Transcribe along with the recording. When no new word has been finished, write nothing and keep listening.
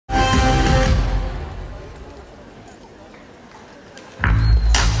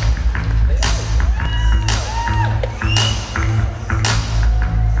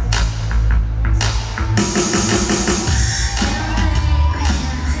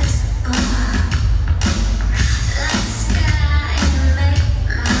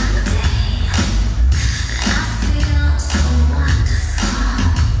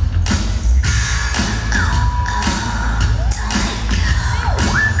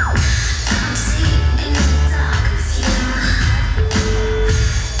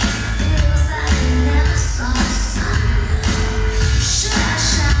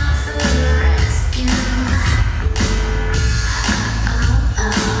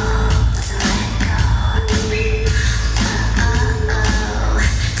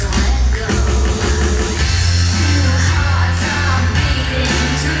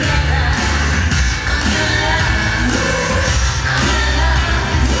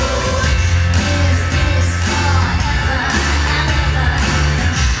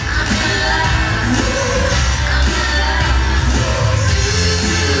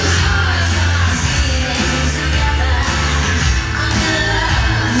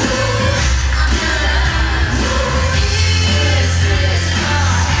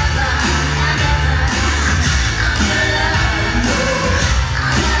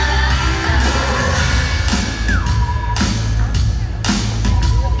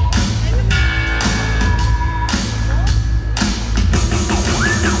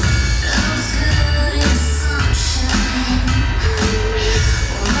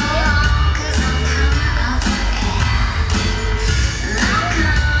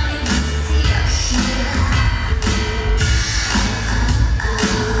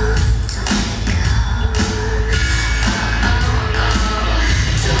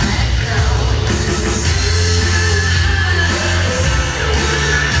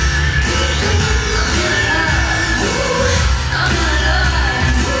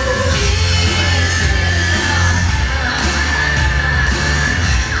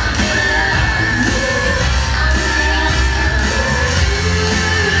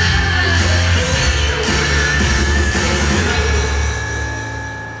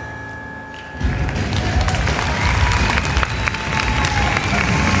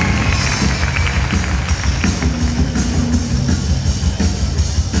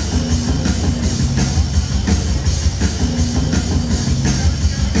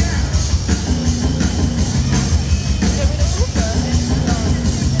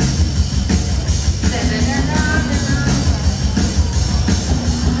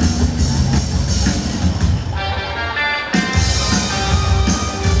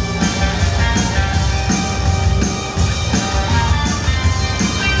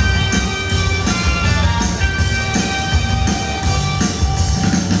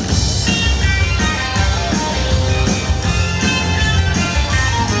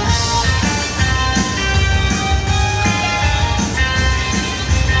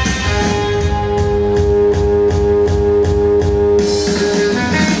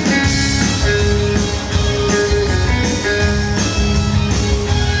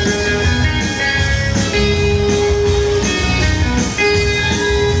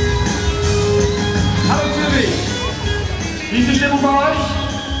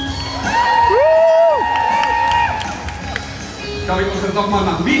glaube, ich muss das nochmal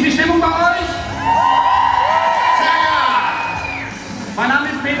machen. Wie ist die Stimmung bei euch? Sehr gut! Mein Name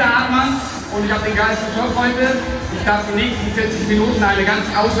ist Peter Hartmann und ich habe den geilsten Job heute. Ich darf die nächsten 40 Minuten eine ganz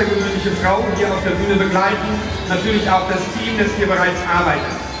außergewöhnliche Frau hier auf der Bühne begleiten. Natürlich auch das Team, das hier bereits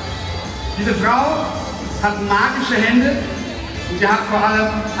arbeitet. Diese Frau hat magische Hände und sie hat vor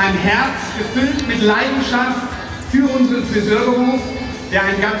allem ein Herz gefüllt mit Leidenschaft für unseren Friseurbüro, der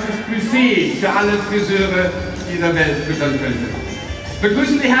ein ganzes Buffet für alle Friseure dieser Welt füttern könnte.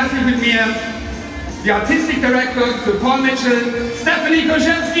 Begrüßen Sie herzlich mit mir die Artistic Director für Paul Mitchell, Stephanie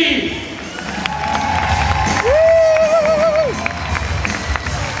Kocielski.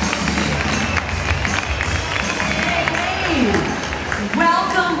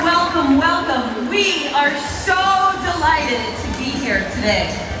 Welcome, welcome, welcome. We are so delighted to be here today.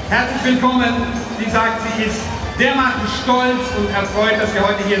 Herzlich willkommen. Sie sagt, sie ist dermaßen stolz und erfreut, dass sie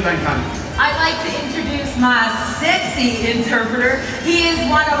heute hier sein kann. I'd like to introduce my sexy interpreter. He is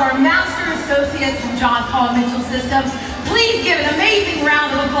one of our master associates from John Paul Mitchell Systems. Please give an amazing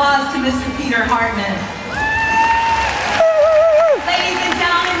round of applause to Mr. Peter Hartman. Ladies and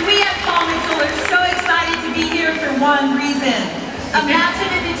gentlemen, we at Paul Mitchell are so excited to be here for one reason. Imagine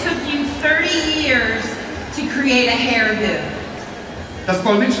if it took you 30 years to create a hairdo. Dass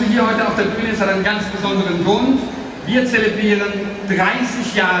Paul Mitchell hier heute auf der Bühne ist, hat einen ganz besonderen Grund. Wir zelebrieren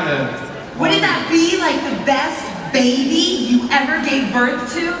 30 Jahre. Wouldn't that be like the best baby you ever gave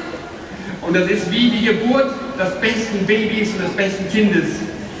birth to? Und das ist wie die Geburt des besten Babys und des besten Kindes.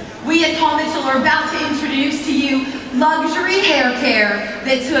 We at Paul Mitchell are about to introduce to you luxury hair care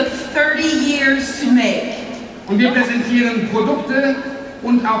that took 30 years to make. Und wir präsentieren Produkte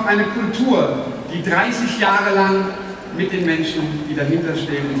und auch eine Kultur, die 30 Jahre lang mit den Menschen, die dahinter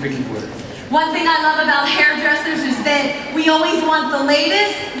stehen, entwickelt wurde. One thing I love about hairdressers is that we always want the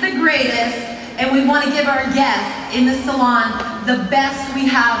latest, the greatest, and we want to give our guests in the salon the best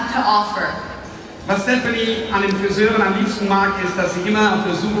we have to offer. Was Stephanie an den Friseuren am liebsten mag, ist, dass sie immer auf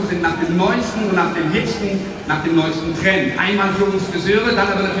der Suche sind nach dem Neuesten und nach dem Hipsten, nach dem neuesten Trend. Einmal für uns Friseure,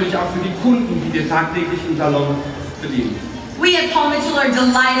 dann aber natürlich auch für die Kunden, die wir tagtäglich im Salon bedienen. We at Paul Mitchell are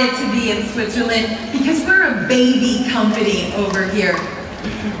delighted to be in Switzerland because we're a baby company over here.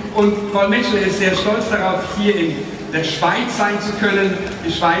 Und Paul Mitchell ist sehr stolz darauf, hier in der Schweiz sein zu können.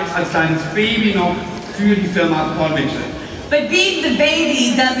 Die Schweiz als kleines Baby noch für die Firma Paul Mitchell. But being the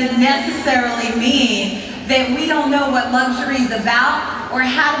baby doesn't necessarily mean that we don't know what luxury is about or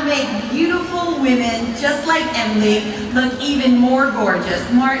how to make beautiful women just like Emily look even more gorgeous.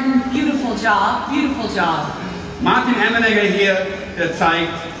 Martin, beautiful job, beautiful job. Martin Emmenegger hier, der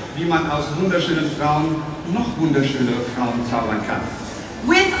zeigt, wie man aus wunderschönen Frauen noch wunderschönere Frauen zaubern kann.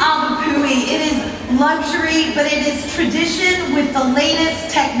 With AWAPUHI, it is luxury, but it is tradition with the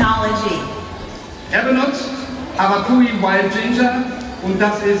latest technology. Er benutzt AWAPUHI Wild Ginger und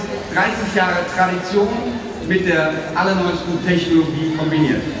das ist 30 Jahre Tradition mit der allerneuesten Technologie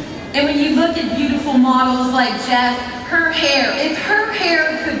kombiniert. And when you look at beautiful models like Jess, her hair, if her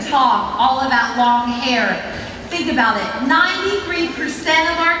hair could talk, all of that long hair, think about it, 93%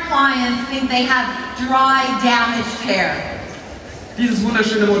 of our clients think they have dry, damaged hair. Dieses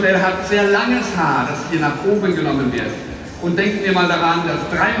wunderschöne Modell hat sehr langes Haar, das hier nach oben genommen wird. Und denken wir mal daran, dass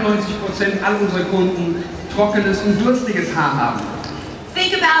 93% all unserer Kunden trockenes und durstiges Haar haben.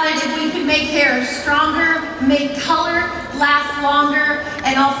 Think about it, if we could make hair stronger, make color last longer,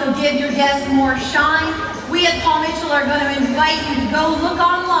 and also give your guests more shine, we at Paul Mitchell are going to invite you to go look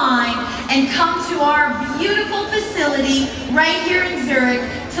online and come to our beautiful facility right here in Zurich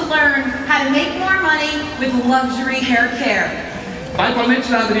to learn how to make more money with luxury hair care. Bei Paul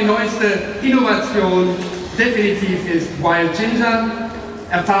Mitchell also die neueste Innovation definitiv ist Wild Ginger.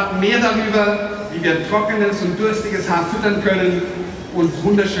 Erfahrt mehr darüber, wie wir trockenes und durstiges Haar füttern können und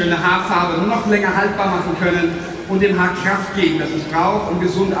wunderschöne Haarfarbe noch länger haltbar machen können und dem Haar Kraft geben, das es braucht, um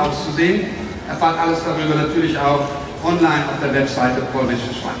gesund auszusehen. Erfahrt alles darüber natürlich auch online auf der Webseite Paul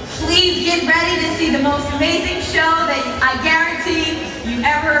Mitchell Schweiz. Please get ready to see the most amazing show that I guarantee you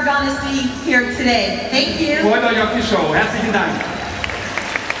ever are going to see here today. Thank you. Freut euch auf die Show. Herzlichen Dank.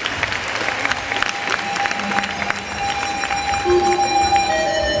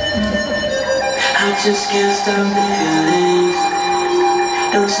 I just can't stop the feelings,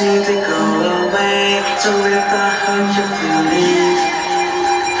 don't seem to go away. So if I hurt your feelings,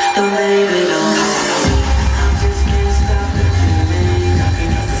 don't leave it on.